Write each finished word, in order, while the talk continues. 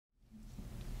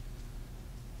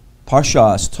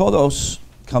Parshas Todos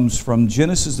comes from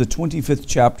Genesis, the 25th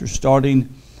chapter, starting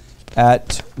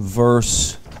at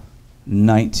verse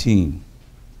 19.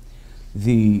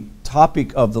 The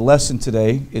topic of the lesson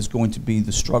today is going to be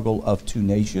the struggle of two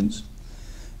nations.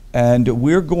 And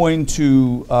we're going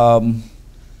to,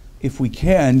 if we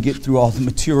can, get through all the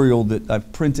material that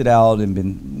I've printed out and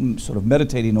been sort of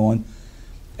meditating on.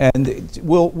 And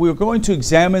we're going to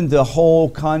examine the whole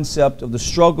concept of the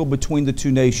struggle between the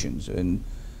two nations. And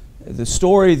the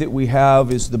story that we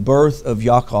have is the birth of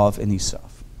Yaakov and Esau.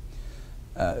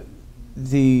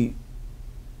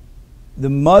 The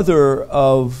mother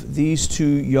of these two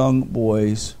young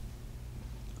boys,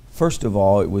 first of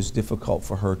all, it was difficult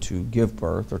for her to give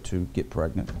birth or to get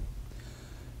pregnant.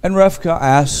 And Rivka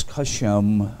asked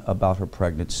Hashem about her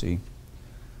pregnancy.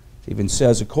 It even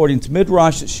says, according to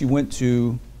Midrash, that she went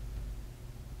to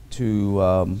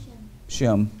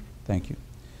Shem, thank you,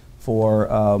 for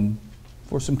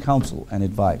some counsel and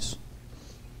advice.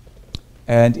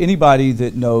 And anybody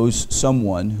that knows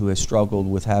someone who has struggled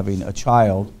with having a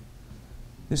child,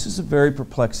 this is a very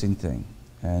perplexing thing.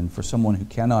 And for someone who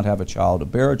cannot have a child, to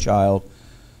bear a child,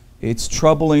 it's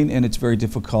troubling and it's very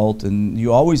difficult. And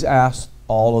you always ask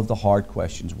all of the hard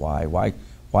questions. Why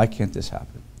can't this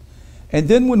happen? And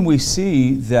then when we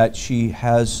see that she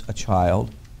has a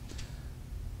child,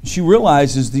 she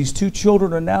realizes these two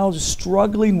children are now just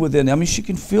struggling within. I mean, she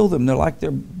can feel them. They're like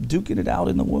they're duking it out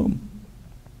in the womb.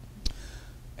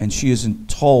 And she isn't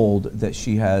told that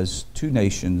she has two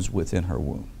nations within her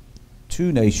womb.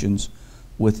 Two nations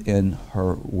within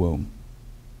her womb.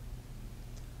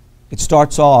 It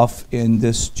starts off in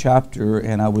this chapter,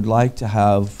 and I would like to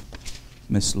have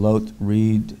Miss Lot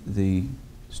read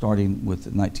starting with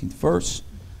the 19th verse,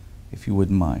 if you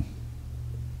wouldn't mind.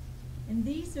 And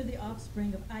these are the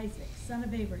offspring of Isaac, son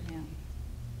of Abraham.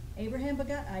 Abraham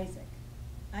begot Isaac.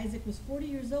 Isaac was 40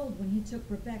 years old when he took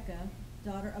Rebekah,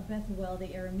 daughter of Bethuel the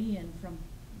Aramean from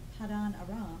Paddan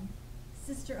Aram,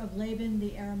 sister of Laban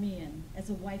the Aramean, as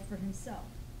a wife for himself.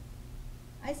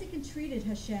 Isaac entreated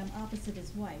Hashem opposite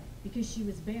his wife, because she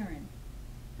was barren.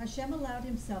 Hashem allowed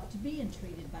himself to be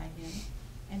entreated by him,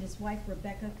 and his wife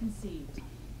Rebekah conceived.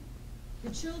 The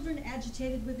children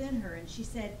agitated within her, and she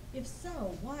said, "If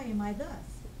so, why am I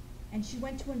thus?" And she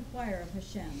went to inquire of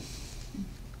Hashem.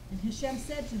 And Hashem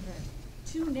said to her,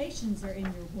 "Two nations are in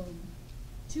your womb.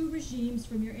 Two regimes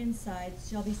from your insides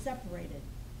shall be separated.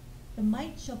 The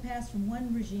might shall pass from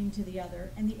one regime to the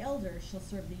other, and the elder shall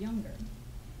serve the younger."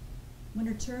 When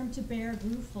her term to bear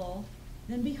grew full,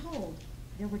 then behold,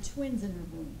 there were twins in her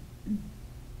womb.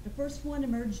 The first one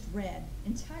emerged red,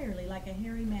 entirely like a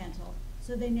hairy mantle,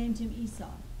 so they named him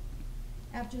Esau.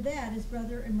 After that, his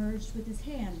brother emerged with his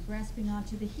hand grasping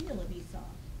onto the heel of Esau,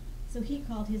 so he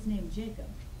called his name Jacob.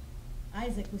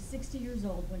 Isaac was 60 years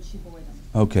old when she bore them.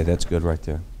 Okay, that's good right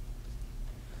there.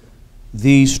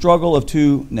 The struggle of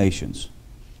two nations.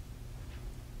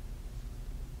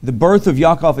 The birth of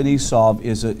Yaakov and Esau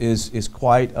is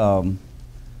quite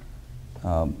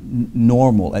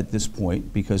normal at this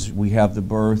point, because we have the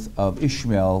birth of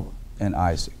Ishmael and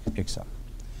Isaac.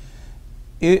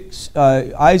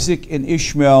 Isaac and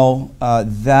Ishmael,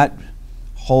 that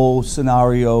whole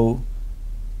scenario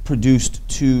produced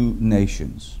two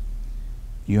nations.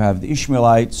 You have the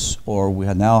Ishmaelites, or we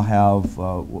now have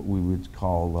what we would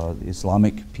call the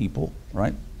Islamic people,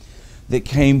 right? That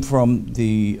came from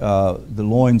the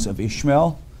loins of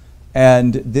Ishmael.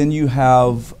 And then you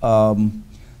have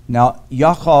now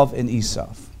Yaakov and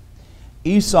Esau.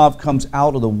 Esau comes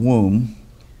out of the womb,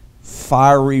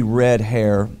 fiery red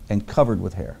hair and covered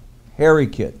with hair, hairy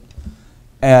kid.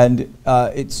 And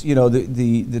it's, you know,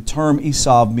 the term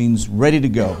Esau means ready to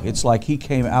go. It's like he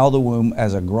came out of the womb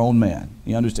as a grown man.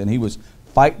 You understand? He was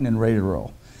fighting and ready to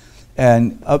roll.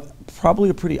 And probably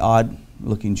a pretty odd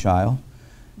looking child.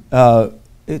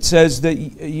 It says that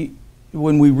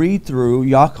when we read through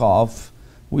Yaakov,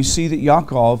 we see that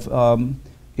Yaakov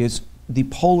is the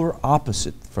polar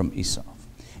opposite from Esau.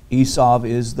 Esau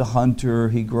is the hunter.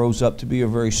 He grows up to be a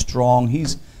very strong,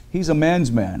 he's a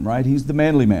man's man, right? He's the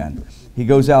manly man. He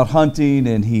goes out hunting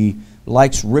and he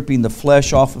likes ripping the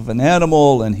flesh off of an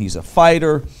animal, and he's a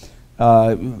fighter.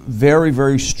 Very,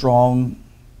 very strong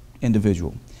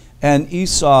individual. And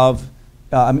Yaakov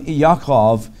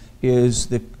is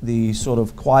the sort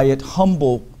of quiet,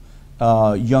 humble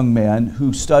young man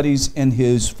who studies in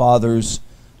his father's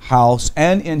house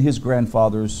and in his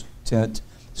grandfather's tent,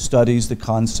 studies the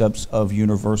concepts of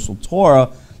universal Torah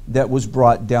that was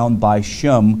brought down by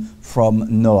Shem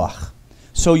from Noah.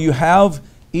 So you have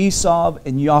Esau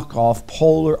and Yaakov,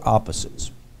 polar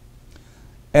opposites.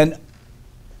 And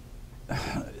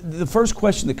the first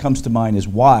question that comes to mind is,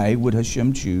 why would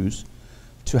Hashem choose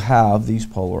to have these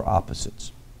polar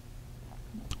opposites?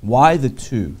 Why the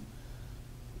two?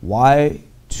 Why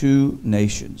two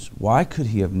nations? Why could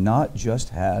he have not just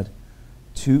had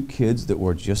two kids that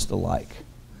were just alike?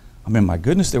 I mean, my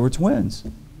goodness, they were twins.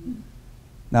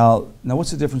 Now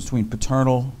what's the difference between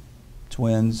paternal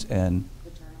twins and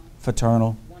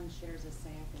fraternal? One shares a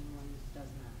sac and one does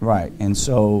not. Right,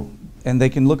 and they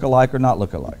can look alike or not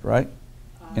look alike, right?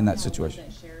 In that situation. The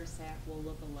ones that share a sac will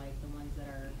look alike. The ones that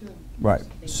are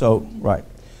Right.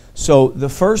 So the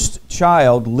first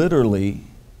child, literally,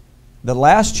 the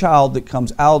last child that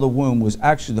comes out of the womb was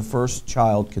actually the first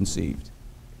child conceived.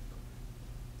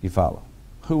 You follow?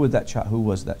 Who was that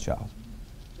child?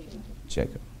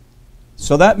 Jacob.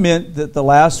 So that meant that the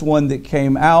last one that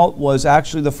came out was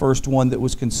actually the first one that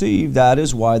was conceived. That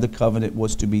is why the covenant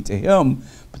was to be to him.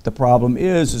 But the problem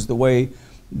is the way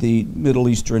the Middle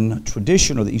Eastern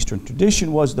tradition, or the Eastern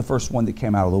tradition, was the first one that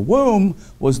came out of the womb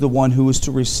was the one who was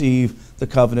to receive the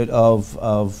covenant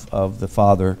of the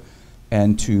father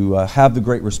and to have the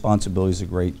great responsibility as a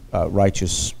great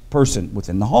righteous person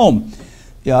within the home.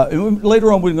 And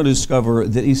later on we're going to discover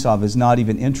that Esau is not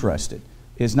even interested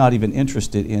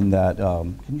in that.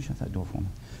 Can you shut that door for me?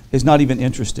 Is not even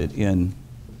interested in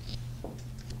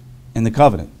the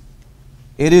covenant.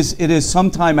 It is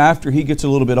sometime after he gets a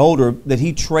little bit older that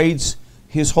he trades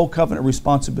his whole covenant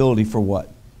responsibility for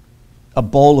what? A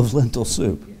bowl of lentil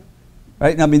soup.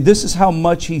 Right? Now, I mean, this is how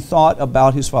much he thought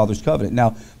about his father's covenant.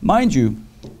 Now, mind you,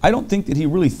 I don't think that he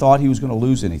really thought he was going to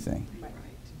lose anything.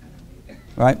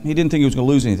 Right? He didn't think he was going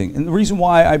to lose anything. And the reason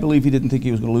why I believe he didn't think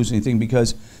he was going to lose anything,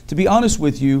 because, to be honest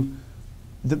with you,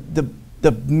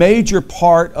 the major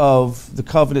part of the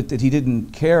covenant that he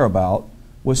didn't care about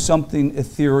was something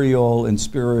ethereal and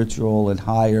spiritual and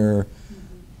higher.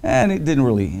 And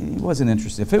he wasn't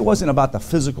interested. If it wasn't about the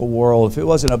physical world, if it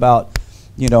wasn't about,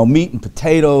 meat and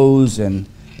potatoes and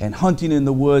hunting in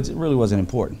the woods, it really wasn't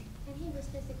important. And he was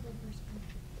physically firstborn.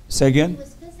 Say again? He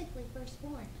was physically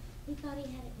firstborn. He thought he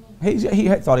had it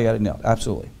nailed. He thought he had it nailed,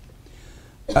 absolutely.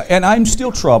 And I'm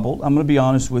still troubled. I'm going to be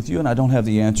honest with you, and I don't have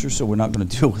the answer, so we're not going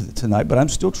to deal with it tonight, but I'm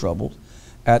still troubled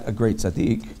at a great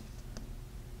tzaddik,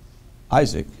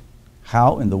 Isaac.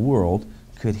 How in the world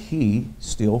could he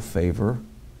still favor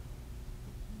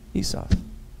Esau?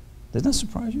 Doesn't that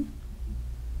surprise you?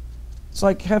 It's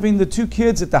like having the two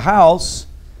kids at the house,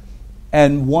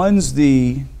 and one's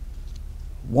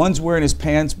wearing his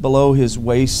pants below his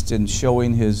waist and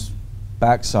showing his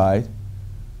backside.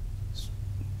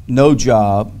 No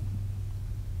job.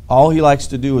 All he likes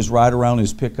to do is ride around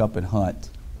his pickup and hunt.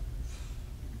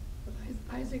 But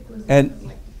Isaac was And-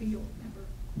 like the field, remember?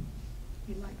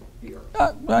 He liked the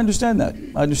field.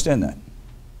 I understand that.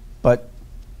 But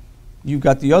you've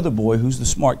got the other boy who's the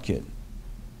smart kid.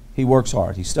 He works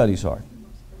hard. He studies hard.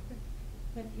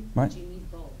 But Right. you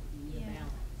need both. You need a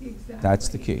balance. Exactly. That's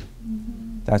the key.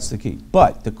 That's the key.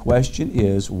 But the question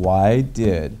is, why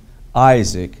did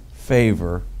Isaac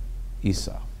favor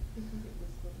Esau?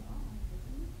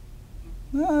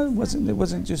 No, it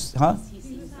wasn't just, huh? He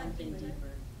sees something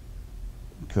deeper.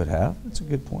 Could have. That's a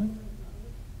good point.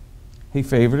 He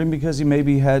favored him because he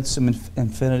maybe had some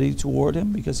affinity toward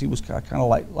him, because he was kind of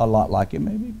like a lot like him,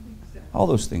 maybe. All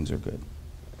those things are good.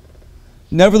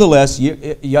 Nevertheless,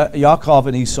 Yaakov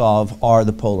and Esau are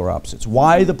the polar opposites.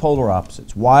 Why the polar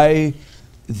opposites? Why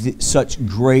such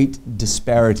great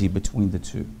disparity between the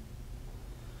two?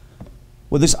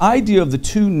 Well, this idea of the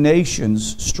two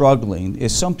nations struggling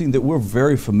is something that we're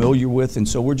very familiar with, and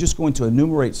so we're just going to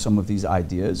enumerate some of these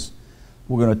ideas.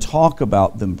 We're going to talk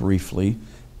about them briefly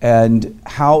and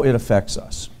how it affects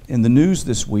us. In the news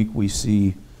this week, we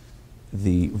see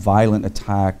the violent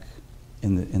attack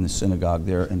in the synagogue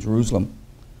there in Jerusalem,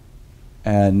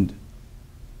 and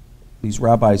these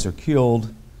rabbis are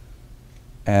killed,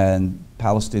 and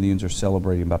Palestinians are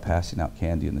celebrating by passing out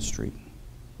candy in the street.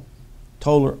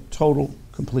 Total,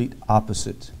 complete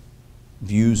opposite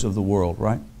views of the world,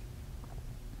 right?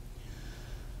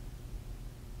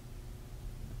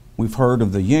 We've heard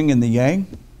of the yin and the yang,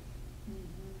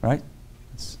 right?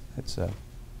 It's a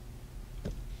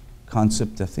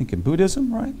concept, I think, in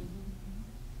Buddhism, right?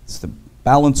 It's the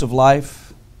balance of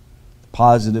life, the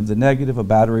positive, the negative. A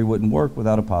battery wouldn't work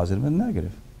without a positive and a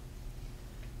negative.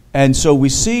 And so we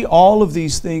see all of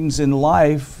these things in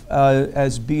life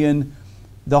as being,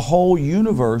 the whole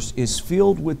universe is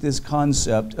filled with this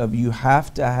concept of you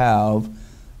have to have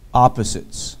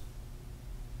opposites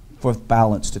for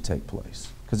balance to take place.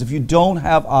 Because if you don't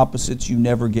have opposites, you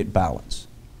never get balance.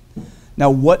 Now,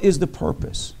 what is the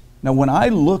purpose? Now, when I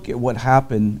look at what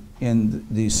happened in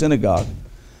the synagogue,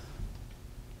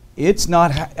 it's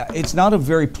not a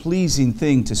very pleasing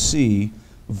thing to see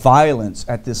violence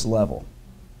at this level.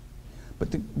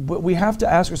 But we have to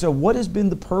ask ourselves, what has been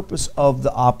the purpose of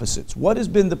the opposites? What has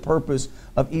been the purpose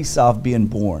of Esau being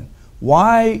born?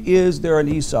 Why is there an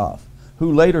Esau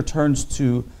who later turns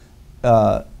to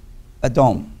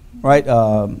Edom, right?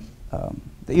 The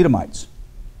Edomites.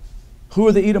 Who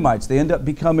are the Edomites? They end up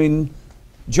becoming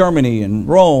Germany and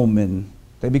Rome, and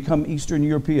they become Eastern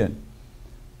European.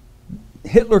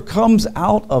 Hitler comes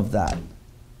out of that.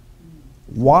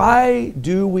 Why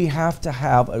do we have to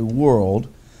have a world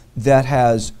that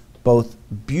has both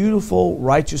beautiful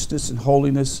righteousness and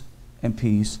holiness and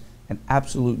peace and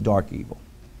absolute dark evil?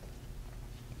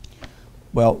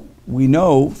 Well, we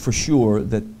know for sure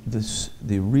that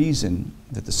the reason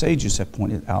that the sages have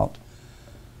pointed out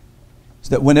is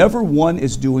that whenever one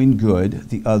is doing good,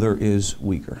 the other is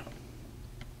weaker.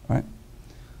 Right?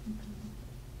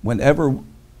 Whenever,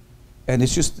 and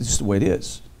it's just the way it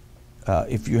is.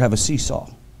 If you have a seesaw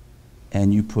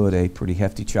and you put a pretty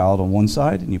hefty child on one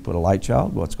side and you put a light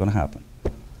child, what's going to happen?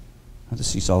 The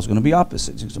seesaw is going to be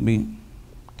opposite. It's going to be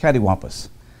cattywampus.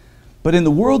 But in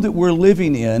the world that we're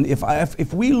living in,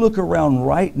 if we look around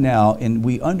right now and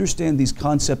we understand these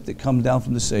concepts that come down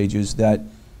from the sages, that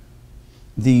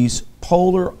these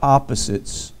polar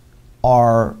opposites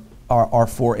are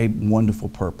for a wonderful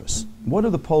purpose. What are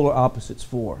the polar opposites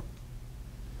for?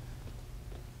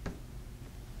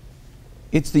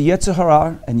 It's the Yetzer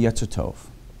Hara and Yetzer Tov.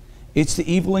 It's the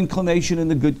evil inclination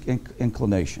and the good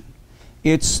inclination.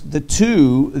 It's the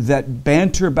two that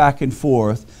banter back and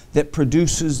forth that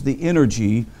produces the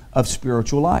energy of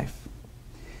spiritual life.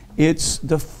 It's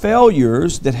the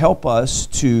failures that help us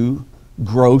to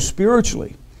grow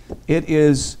spiritually. It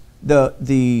is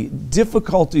the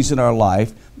difficulties in our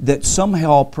life that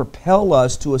somehow propel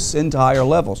us to ascend to higher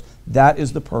levels. That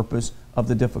is the purpose of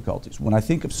the difficulties. When I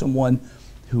think of someone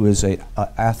who is an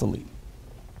athlete,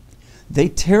 they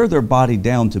tear their body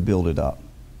down to build it up.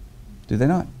 Do they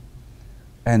not?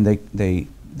 And they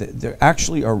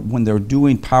actually are, when they're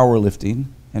doing powerlifting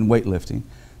and weightlifting,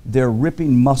 they're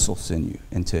ripping muscle sinew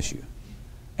and tissue.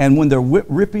 And when they're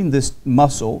ripping this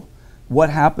muscle, what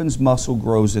happens? Muscle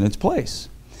grows in its place.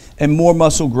 And more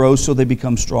muscle grows, so they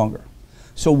become stronger.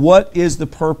 So what is the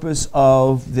purpose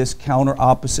of this counter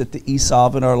opposite, the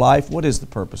Esau in our life? What is the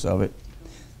purpose of it?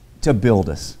 To build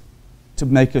us, to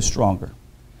make us stronger.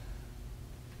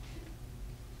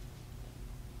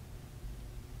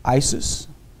 ISIS,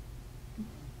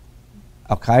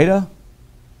 Al-Qaeda,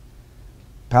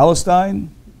 Palestine,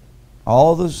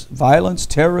 all this violence,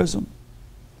 terrorism.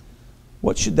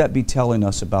 What should that be telling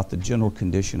us about the general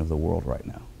condition of the world right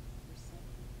now?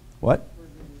 What?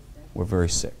 We're very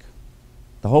sick.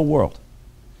 The whole world.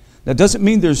 That doesn't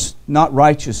mean there's not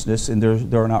righteousness and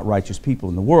there are not righteous people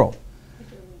in the world.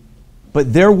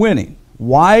 But they're winning.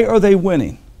 Why are they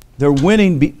winning? They're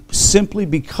winning simply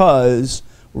because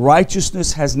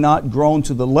righteousness has not grown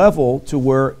to the level to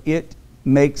where it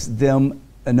makes them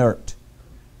inert.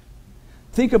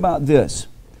 Think about this.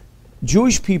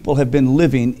 Jewish people have been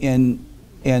living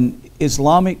in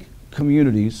Islamic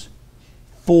communities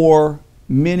for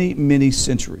many, many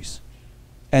centuries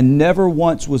and never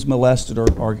once was molested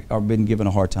or been given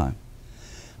a hard time.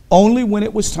 Only when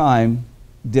it was time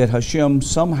did Hashem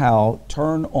somehow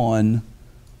turn on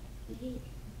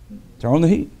the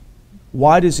heat.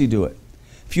 Why does he do it?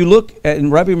 If you look at,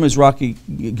 and Rabbi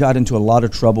Mizrahi got into a lot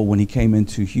of trouble when he came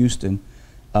into Houston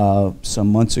some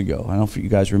months ago. I don't know if you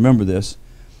guys remember this.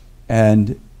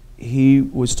 And he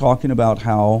was talking about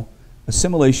how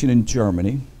assimilation in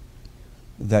Germany,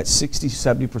 that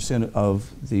 60-70%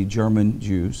 of the German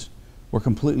Jews were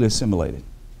completely assimilated.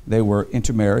 They were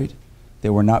intermarried. They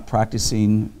were not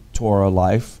practicing Torah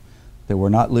life. They were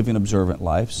not living observant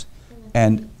lives.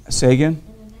 And say again?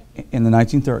 In the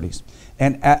 1930s.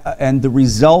 And the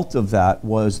result of that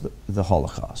was the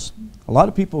Holocaust. A lot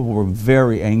of people were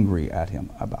very angry at him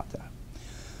about that.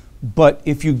 But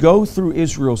if you go through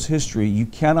Israel's history, you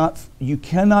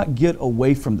cannot get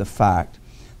away from the fact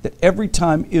that every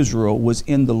time Israel was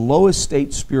in the lowest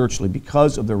state spiritually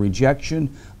because of their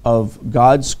rejection of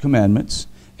God's commandments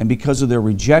and because of their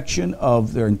rejection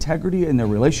of their integrity and their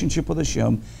relationship with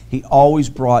Hashem, he always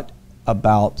brought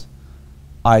about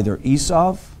either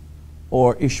Esau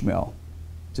or Ishmael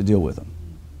to deal with them.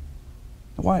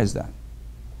 Why is that?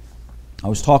 I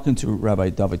was talking to Rabbi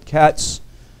David Katz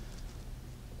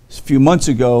a few months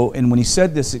ago, and when he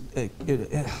said this, it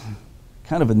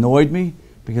kind of annoyed me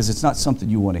because it's not something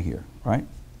you want to hear, right?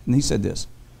 And he said this.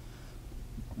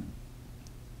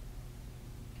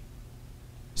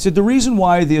 He said, the reason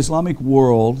why the Islamic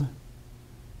world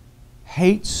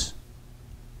hates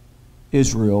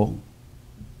Israel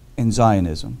and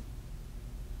Zionism.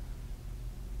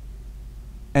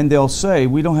 And they'll say,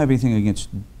 we don't have anything against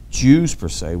Jews per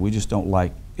se, we just don't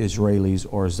like Israelis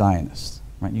or Zionists.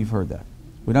 Right? You've heard that.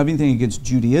 We don't have anything against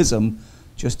Judaism,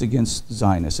 just against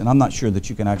Zionists. And I'm not sure that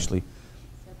you can actually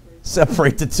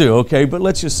separate the two, okay? But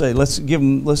let's just say, let's give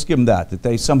them that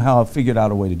they somehow have figured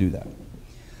out a way to do that.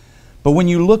 But when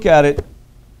you look at it,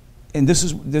 and this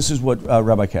is what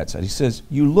Rabbi Katz said. He says,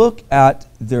 you look at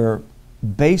their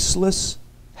baseless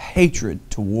hatred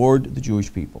toward the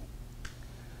Jewish people.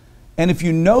 And if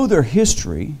you know their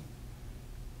history,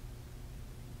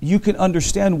 you can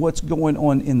understand what's going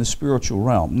on in the spiritual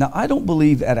realm. Now, I don't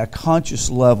believe at a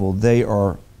conscious level they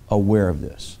are aware of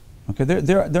this. Okay,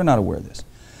 they're not aware of this.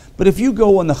 But if you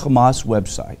go on the Hamas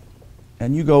website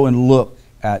and you go and look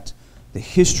at the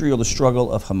history or the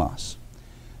struggle of Hamas,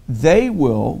 they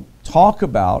will talk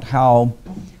about how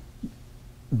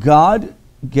God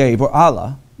gave, or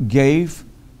Allah gave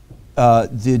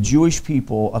the Jewish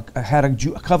people, had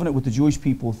a covenant with the Jewish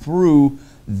people through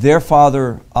their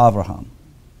father Abraham.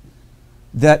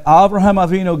 That Abraham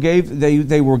Avinu gave,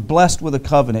 they were blessed with a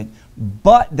covenant,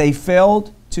 but they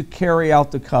failed to carry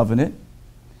out the covenant,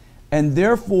 and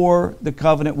therefore the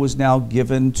covenant was now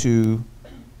given to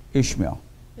Ishmael.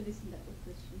 But isn't that what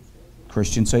Christians say?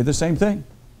 Christians say the same thing.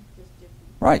 Just different.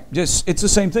 Right, it's the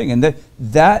same thing. And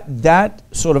that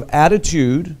sort of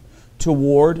attitude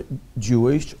toward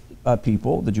Jewish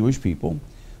people, the Jewish people,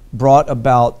 brought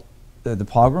about the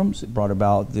pogroms, it brought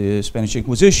about the Spanish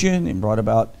Inquisition, it brought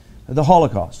about the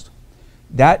Holocaust.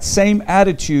 That same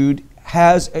attitude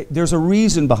there's a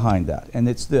reason behind that, and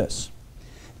it's this.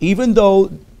 Even though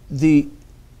the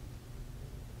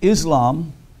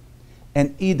Islam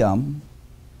and Edom,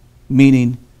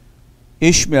 meaning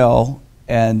Ishmael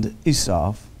and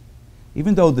Esau,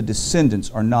 even though the descendants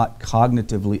are not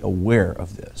cognitively aware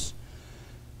of this,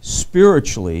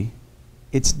 spiritually,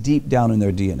 it's deep down in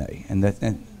their DNA,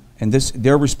 and this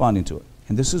they're responding to it,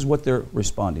 and this is what they're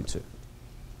responding to.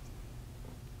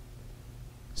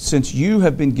 Since you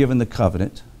have been given the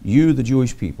covenant, you, the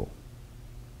Jewish people,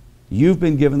 you've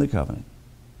been given the covenant,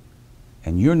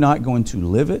 and you're not going to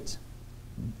live it,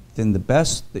 then the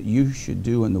best that you should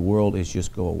do in the world is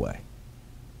just go away.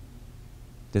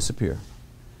 Disappear.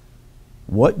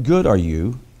 What good are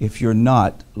you if you're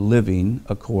not living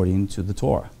according to the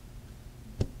Torah?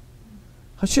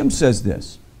 Hashem says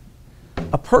this: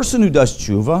 a person who does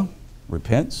tshuva,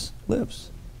 repents,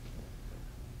 lives.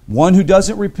 One who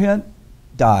doesn't repent,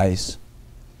 dies.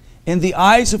 In the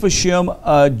eyes of Hashem,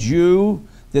 a Jew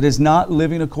that is not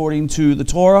living according to the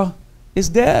Torah is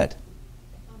dead.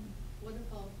 What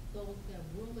about those that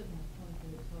were living according to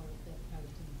the Torah that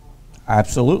perished in the Holocaust?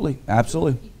 Absolutely,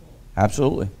 absolutely,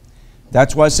 absolutely.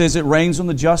 That's why it says it rains on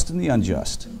the just and the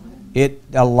unjust.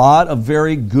 A lot of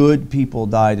very good people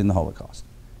died in the Holocaust.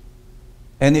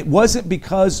 And it wasn't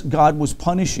because God was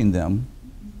punishing them.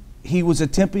 He was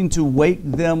attempting to wake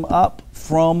them up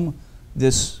from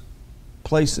this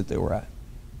place that they were at.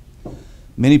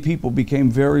 Many people became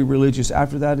very religious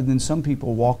after that, and then some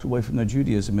people walked away from their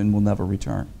Judaism and will never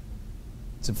return.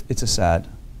 It's a sad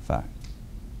fact.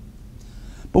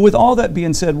 But with all that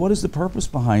being said, what is the purpose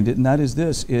behind it? And that is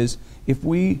this, is if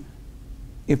we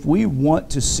want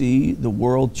to see the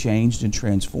world changed and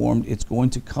transformed, it's going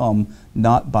to come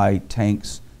not by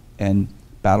tanks and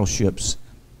battleships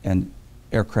and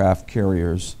aircraft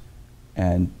carriers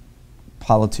and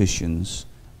politicians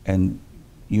and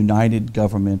united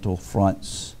governmental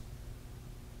fronts.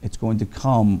 It's going to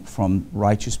come from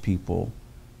righteous people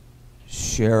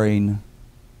sharing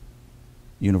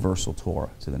universal Torah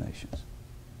to the nations.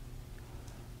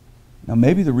 Now,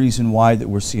 maybe the reason why that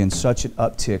we're seeing such an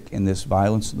uptick in this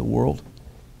violence in the world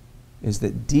is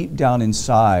that deep down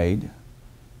inside,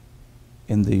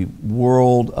 in the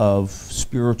world of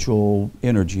spiritual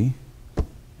energy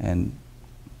and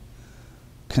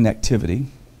connectivity,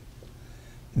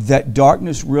 that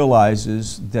darkness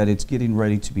realizes that it's getting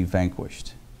ready to be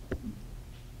vanquished.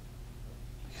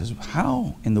 Because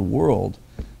how in the world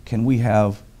can we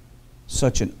have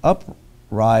such an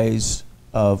uprise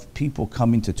of people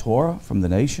coming to Torah from the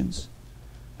nations?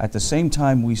 At the same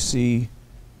time, we see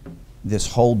this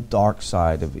whole dark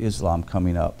side of Islam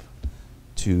coming up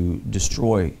to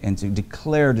destroy and to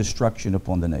declare destruction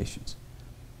upon the nations.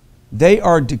 They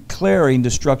are declaring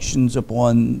destructions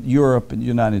upon Europe and the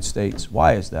United States.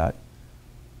 Why is that?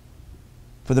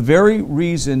 For the very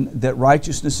reason that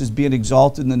righteousness is being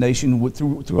exalted in the nation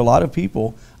through a lot of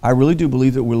people. I really do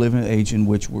believe that we're living in an age in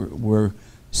which we're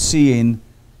seeing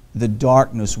the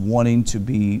darkness wanting to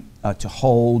be to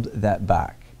hold that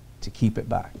back, to keep it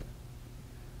back.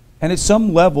 And at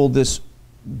some level, this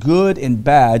good and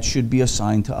bad should be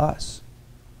assigned to us.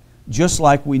 Just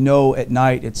like we know at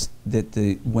night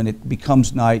when it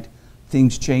becomes night,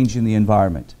 things change in the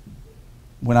environment.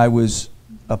 When I was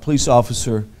a police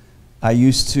officer, I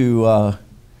used to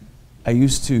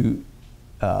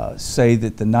say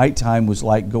that the nighttime was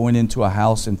like going into a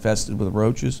house infested with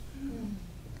roaches.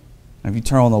 If you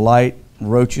turn on the light,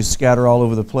 roaches scatter all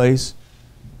over the place.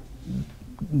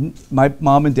 My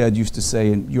mom and dad used to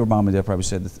say, and your mom and dad probably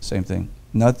said the same thing,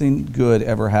 nothing good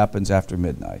ever happens after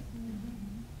midnight.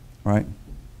 Right?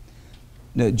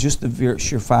 Now, just the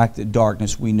sheer fact that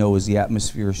darkness, we know, as the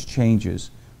atmosphere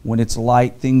changes. When it's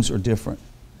light, things are different.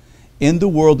 In the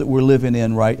world that we're living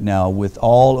in right now, with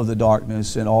all of the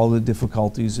darkness and all the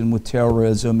difficulties, and with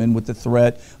terrorism and with the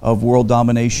threat of world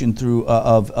domination through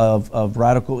of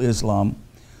radical Islam,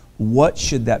 what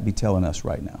should that be telling us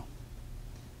right now?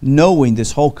 Knowing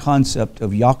this whole concept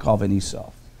of Yaakov and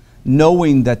Esau,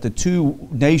 knowing that the two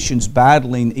nations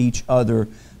battling each other,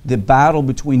 the battle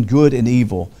between good and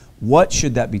evil, what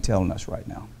should that be telling us right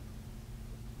now?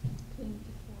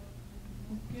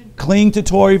 Cling to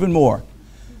Torah even more.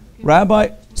 Rabbi,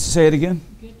 say it again.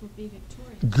 Good will be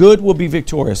victorious. Good will be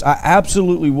victorious. I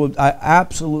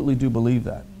absolutely do believe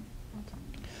that.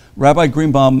 Rabbi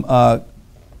Greenbaum,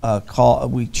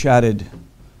 we chatted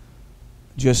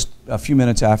just a few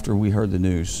minutes after we heard the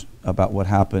news about what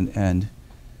happened, and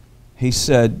he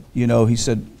said,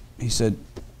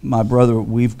 my brother,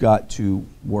 we've got to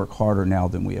work harder now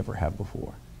than we ever have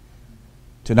before,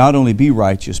 to not only be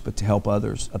righteous, but to help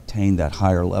others obtain that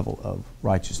higher level of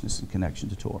righteousness and connection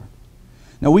to Torah.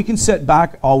 Now, we can sit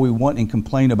back all we want and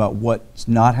complain about what's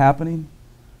not happening,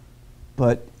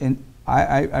 but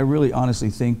I really honestly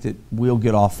think that we'll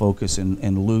get off focus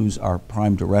and lose our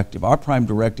prime directive. Our prime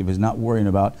directive is not worrying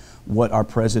about what our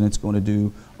president's going to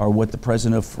do, or what the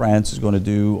president of France is going to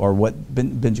do, or what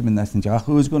Benjamin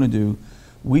Netanyahu is going to do.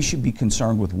 We should be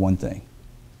concerned with one thing: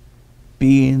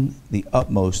 being the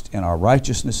utmost in our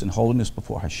righteousness and holiness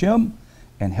before Hashem,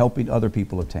 and helping other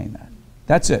people obtain that.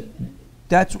 That's it.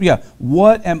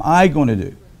 What am I going to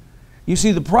do? You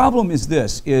see, the problem is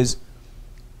this: is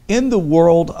in the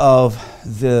world of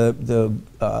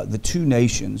the two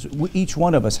nations, each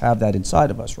one of us have that inside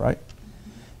of us, right?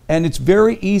 And it's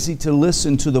very easy to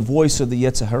listen to the voice of the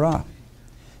Yetzer Hara.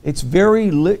 It's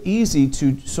very easy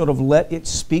to sort of let it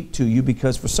speak to you,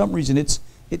 because for some reason it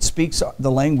speaks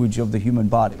the language of the human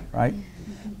body, right?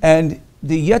 And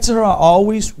the Yetzer Hara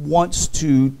always wants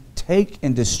to take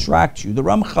and distract you. The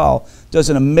Ramchal does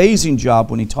an amazing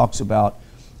job when he talks about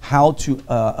how to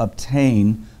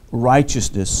obtain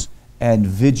righteousness and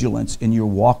vigilance in your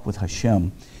walk with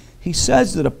Hashem. He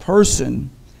says that a person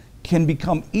can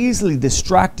become easily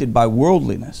distracted by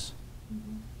worldliness.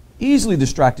 Easily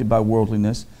distracted by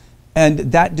worldliness, and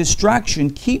that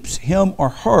distraction keeps him or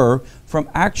her from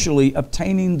actually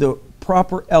obtaining the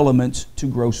proper elements to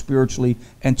grow spiritually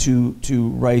and to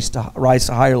rise to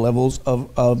higher levels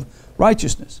of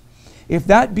righteousness. If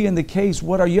that being the case,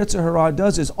 what our Yetzer Hara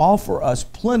does is offer us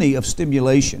plenty of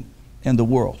stimulation in the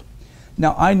world.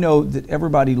 Now, I know that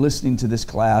everybody listening to this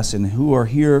class and who are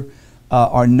here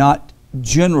are not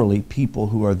generally people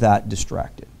who are that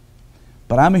distracted.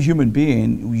 But I'm a human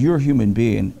being, you're a human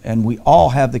being, and we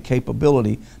all have the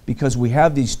capability, because we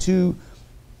have these two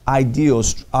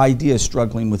ideas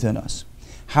struggling within us.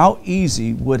 How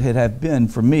easy would it have been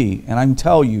for me, and I can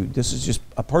tell you, this is just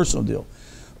a personal deal.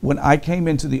 When I came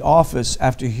into the office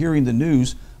after hearing the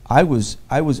news, I was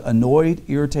annoyed,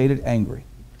 irritated, angry.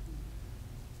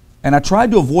 And I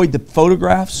tried to avoid the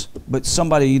photographs, but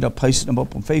somebody posted them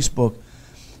up on Facebook.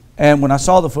 And when I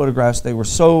saw the photographs, they were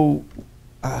so,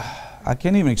 I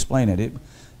can't even explain it.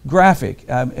 Graphic,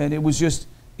 and it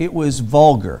was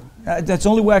vulgar. That's the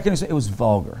only way I can say it. It was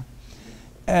vulgar.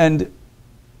 And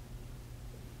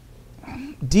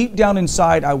deep down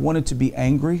inside, I wanted to be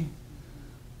angry,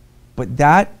 but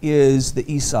that is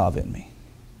the Esau in me.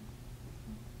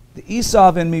 The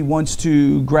Esau in me wants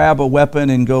to grab a weapon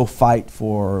and go fight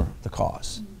for the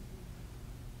cause.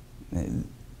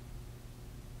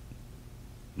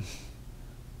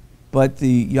 But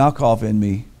the Yaakov in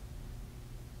me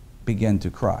began to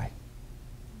cry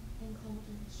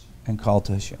and call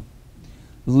to Hashem.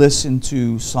 Listen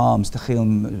to Psalms,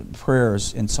 Tehillim,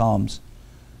 prayers in Psalms,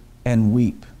 and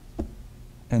weep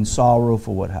and sorrow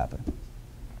for what happened.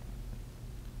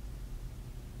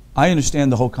 I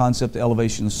understand the whole concept of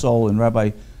elevation of the soul, and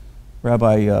Rabbi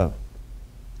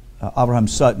Abraham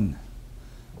Sutton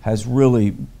has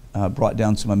really brought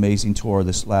down some amazing Torah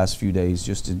this last few days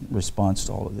just in response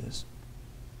to all of this.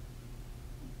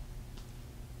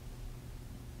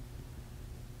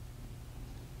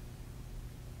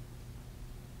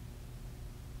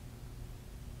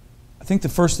 think the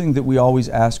first thing that we always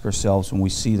ask ourselves when we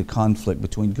see the conflict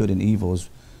between good and evil is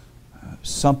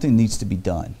something needs to be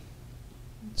done.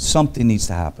 Something needs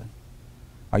to happen.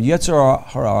 Our Yetzer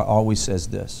Hara always says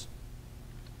this: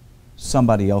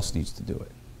 somebody else needs to do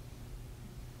it.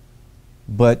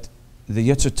 But the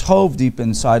Yetzer Tov deep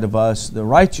inside of us, the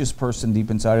righteous person deep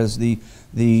inside of us, the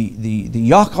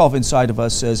Yaakov inside of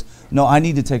us says, no, I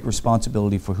need to take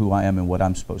responsibility for who I am and what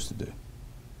I'm supposed to do.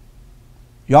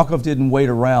 Yaakov didn't wait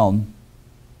around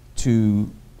to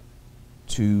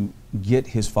get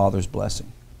his father's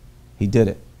blessing. He did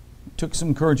it. Took some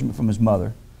encouragement from his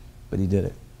mother, but he did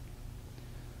it.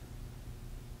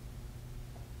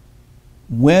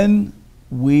 When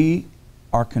we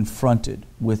are confronted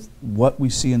with what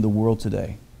we see in the world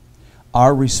today,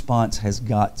 our response has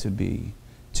got to be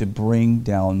to bring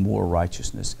down more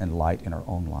righteousness and light in our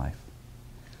own life.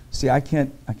 See, I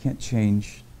can't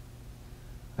change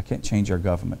our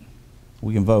government.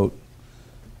 We can vote,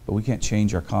 but we can't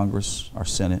change our Congress, our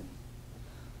Senate.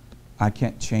 I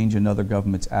can't change another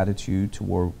government's attitude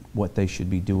toward what they should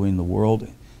be doing in the world.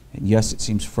 And yes, it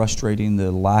seems frustrating,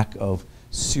 the lack of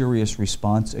serious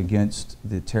response against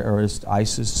the terrorist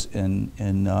ISIS in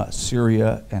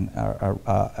Syria and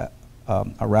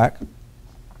Iraq.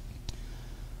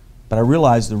 But I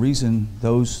realize the reason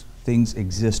those things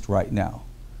exist right now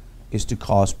is to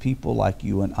cause people like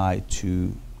you and I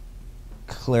to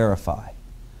clarify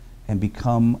and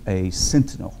become a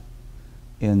sentinel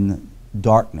in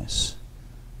darkness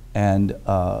and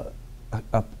a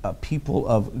people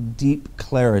of deep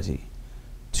clarity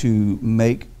to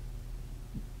make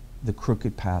the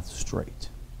crooked path straight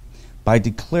by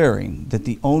declaring that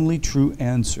the only true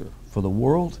answer for the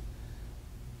world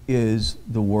is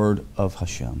the word of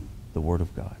Hashem, the word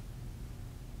of God.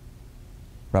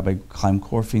 Rabbi Chaim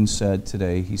Korfin said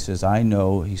today, he says,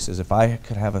 if I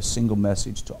could have a single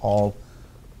message to all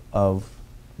of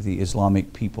the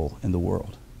Islamic people in the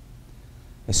world,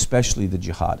 especially the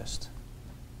jihadists,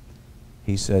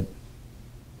 he said,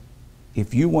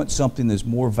 if you want something that's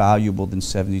more valuable than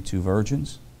 72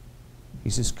 virgins, he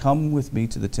says, come with me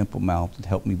to the Temple Mount and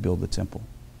help me build the temple.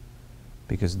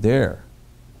 Because there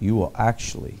you will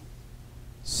actually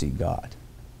see God.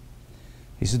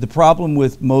 He said, the problem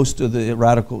with most of the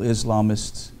radical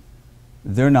Islamists,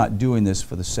 they're not doing this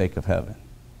for the sake of heaven.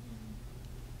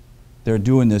 They're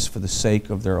doing this for the sake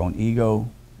of their own ego,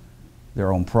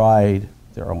 their own pride,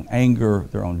 their own anger,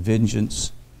 their own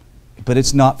vengeance. But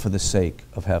it's not for the sake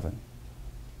of heaven.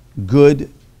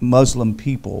 Good Muslim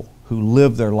people who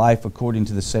live their life according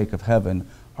to the sake of heaven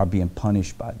are being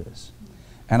punished by this.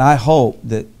 And I hope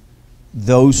that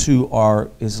those who are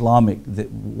Islamic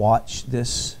that watch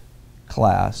this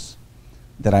class,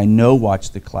 that I know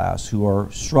watch the class, who are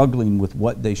struggling with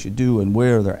what they should do and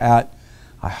where they're at,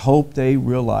 I hope they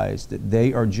realize that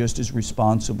they are just as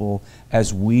responsible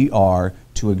as we are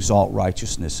to exalt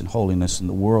righteousness and holiness in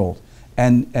the world.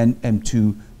 And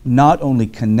to not only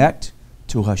connect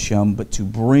to Hashem, but to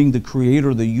bring the creator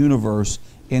of the universe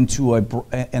into a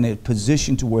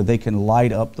position to where they can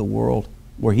light up the world,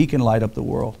 where he can light up the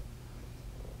world.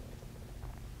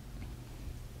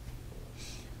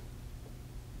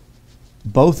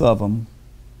 Both of them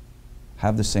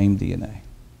have the same DNA.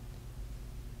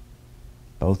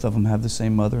 Both of them have the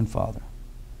same mother and father.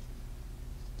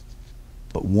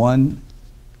 But one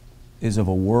is of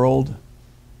a world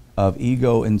of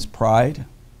ego and pride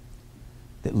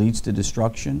that leads to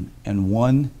destruction, and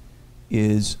one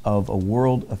is of a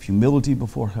world of humility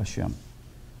before Hashem.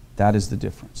 That is the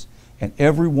difference. And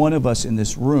every one of us in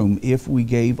this room, if we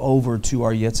gave over to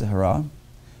our Yetzer Hara,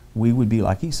 we would be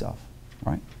like Esau,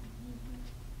 right?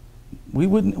 We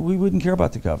wouldn't care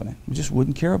about the covenant. We just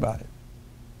wouldn't care about it.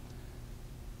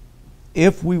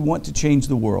 If we want to change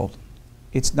the world,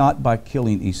 it's not by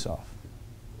killing Esau.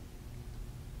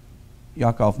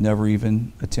 Yaakov never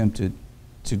even attempted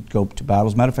to go to battle.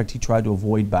 As a matter of fact, he tried to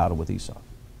avoid battle with Esau.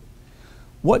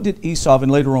 What did Esau,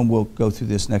 and later on we'll go through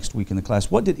this next week in the class,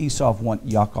 what did Esau want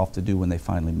Yaakov to do when they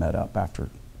finally met up after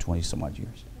 20 some odd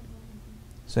years?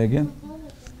 Say again?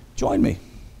 Join me,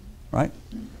 right?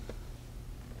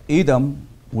 Edom,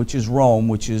 which is Rome,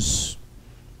 which is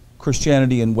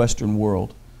Christianity in Western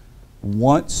world,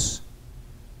 wants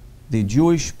the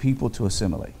Jewish people to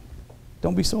assimilate.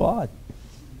 Don't be so odd.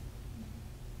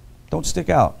 Don't stick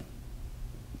out.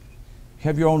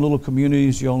 Have your own little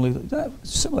communities, your own little,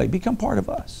 assimilate, become part of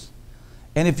us.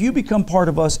 And if you become part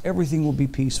of us, everything will be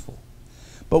peaceful.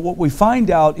 But what we find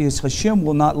out is Hashem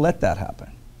will not let that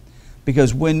happen.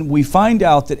 Because when we find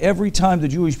out that every time the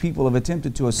Jewish people have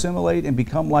attempted to assimilate and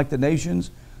become like the nations,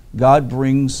 God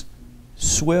brings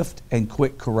swift and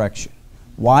quick correction.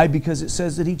 Why? Because it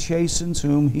says that he chastens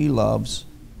whom he loves.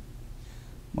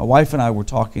 My wife and I were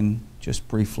talking just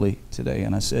briefly today,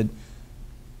 and I said,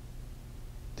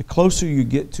 the closer you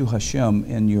get to Hashem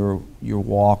in your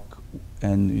walk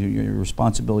and your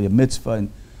responsibility of mitzvah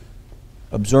and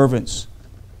observance,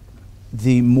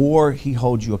 the more he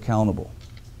holds you accountable.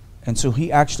 And so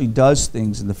he actually does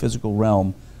things in the physical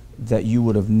realm that you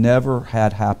would have never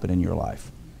had happen in your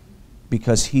life,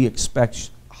 because he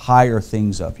expects higher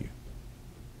things of you.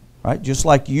 Right? Just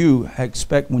like you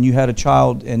expect when you had a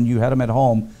child and you had them at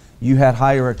home, you had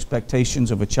higher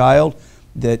expectations of a child.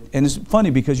 And it's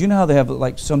funny because you know how they have,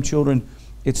 like, some children,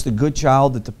 it's the good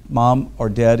child that the mom or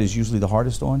dad is usually the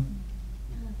hardest on?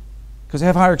 Because they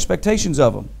have higher expectations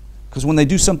of them. Because when they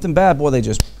do something bad, boy,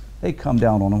 they come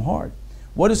down on them hard.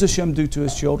 What does Hashem do to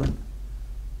his children?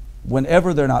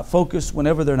 Whenever they're not focused,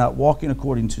 whenever they're not walking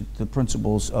according to the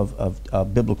principles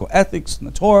of biblical ethics and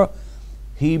the Torah,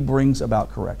 he brings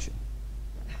about correction.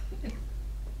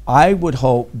 I would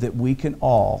hope that we can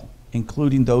all,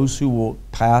 including those who will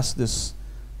pass this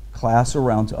class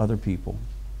around to other people,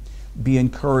 be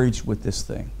encouraged with this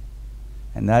thing.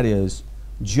 And that is,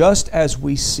 just as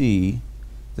we see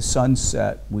the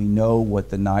sunset, we know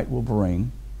what the night will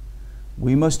bring.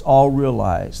 We must all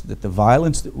realize that the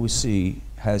violence that we see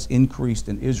has increased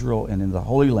in Israel and in the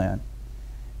Holy Land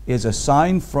is a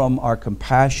sign from our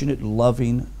compassionate,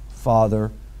 loving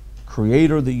Father,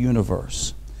 Creator of the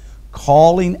universe,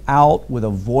 calling out with a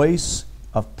voice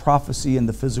of prophecy in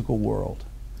the physical world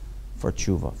for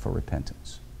tshuva, for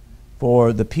repentance.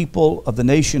 For the people of the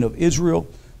nation of Israel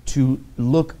to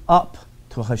look up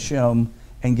to Hashem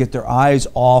and get their eyes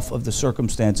off of the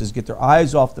circumstances, get their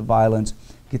eyes off the violence,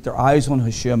 get their eyes on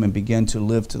Hashem and begin to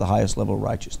live to the highest level of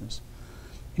righteousness.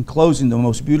 In closing, the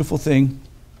most beautiful thing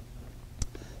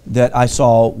that I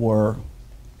saw were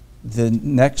the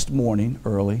next morning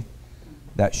early,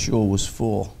 that shul was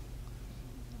full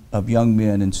of young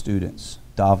men and students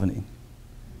davening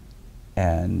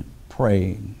and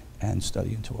praying and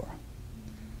studying Torah.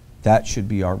 That should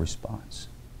be our response.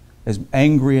 As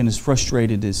angry and as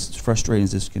frustrating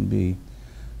as this can be,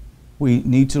 we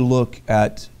need to look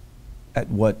at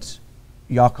what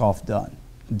Yaakov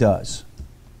does.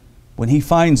 When he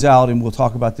finds out, and we'll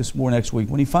talk about this more next week,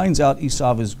 when he finds out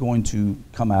Esau is going to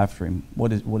come after him, what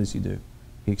does he do?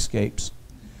 He escapes.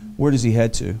 Where does he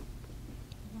head to?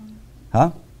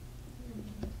 Huh?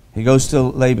 He goes to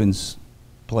Laban's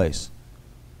place.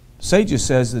 Sages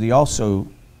says that he also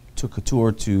took a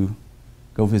tour to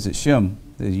go visit Shem,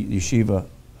 the yeshiva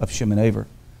of Shem and Aver.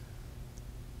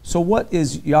 So what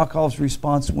is Yaakov's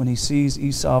response when he sees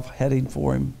Esau heading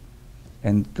for him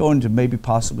and going to maybe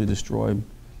possibly destroy him?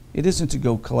 It isn't to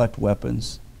go collect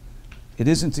weapons. It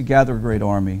isn't to gather a great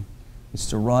army. It's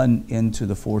to run into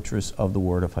the fortress of the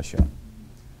word of Hashem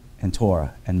and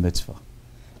Torah and mitzvah.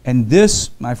 And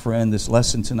this, my friend, this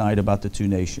lesson tonight about the two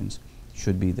nations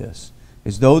should be this.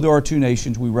 As though there are two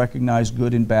nations, we recognize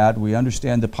good and bad. We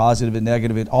understand the positive and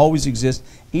negative. It always exists.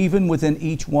 Even within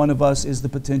each one of us is the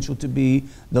potential to be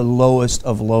the lowest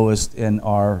of lowest in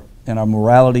our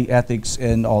morality, ethics,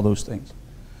 and all those things.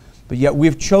 But yet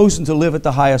we've chosen to live at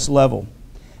the highest level.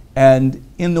 And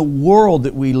in the world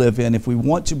that we live in, if we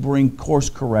want to bring course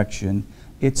correction,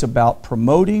 it's about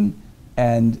promoting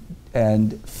and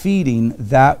feeding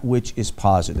that which is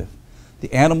positive.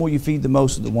 The animal you feed the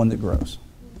most is the one that grows.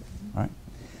 All right?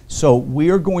 So we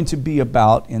are going to be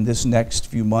about, in this next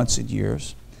few months and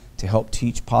years, to help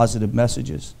teach positive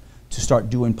messages, to start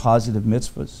doing positive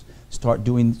mitzvahs, start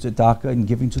doing tzedakah and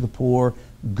giving to the poor,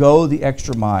 go the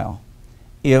extra mile.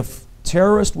 If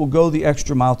terrorists will go the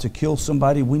extra mile to kill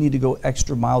somebody, we need to go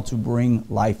extra mile to bring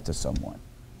life to someone.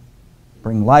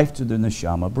 Bring life to their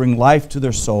neshama, bring life to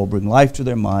their soul, bring life to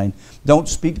their mind. Don't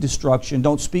speak destruction,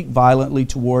 don't speak violently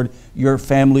toward your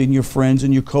family and your friends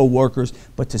and your co-workers,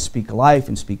 but to speak life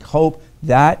and speak hope.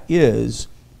 That is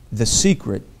the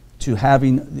secret to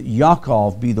having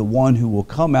Yaakov be the one who will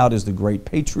come out as the great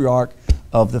patriarch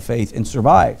of the faith and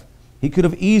survive. He could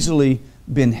have easily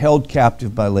been held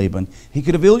captive by Laban. He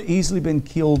could have easily been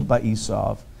killed by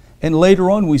Esau. And later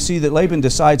on we see that Laban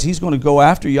decides he's going to go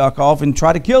after Yaakov and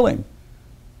try to kill him.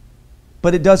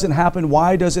 But it doesn't happen.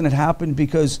 Why doesn't it happen?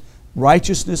 Because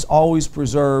righteousness always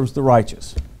preserves the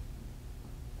righteous.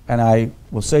 And I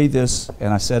will say this,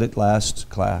 and I said it last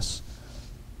class.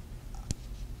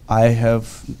 The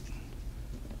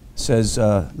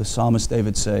psalmist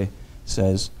David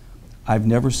says, I've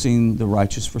never seen the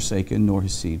righteous forsaken, nor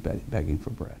his seed begging for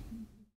bread.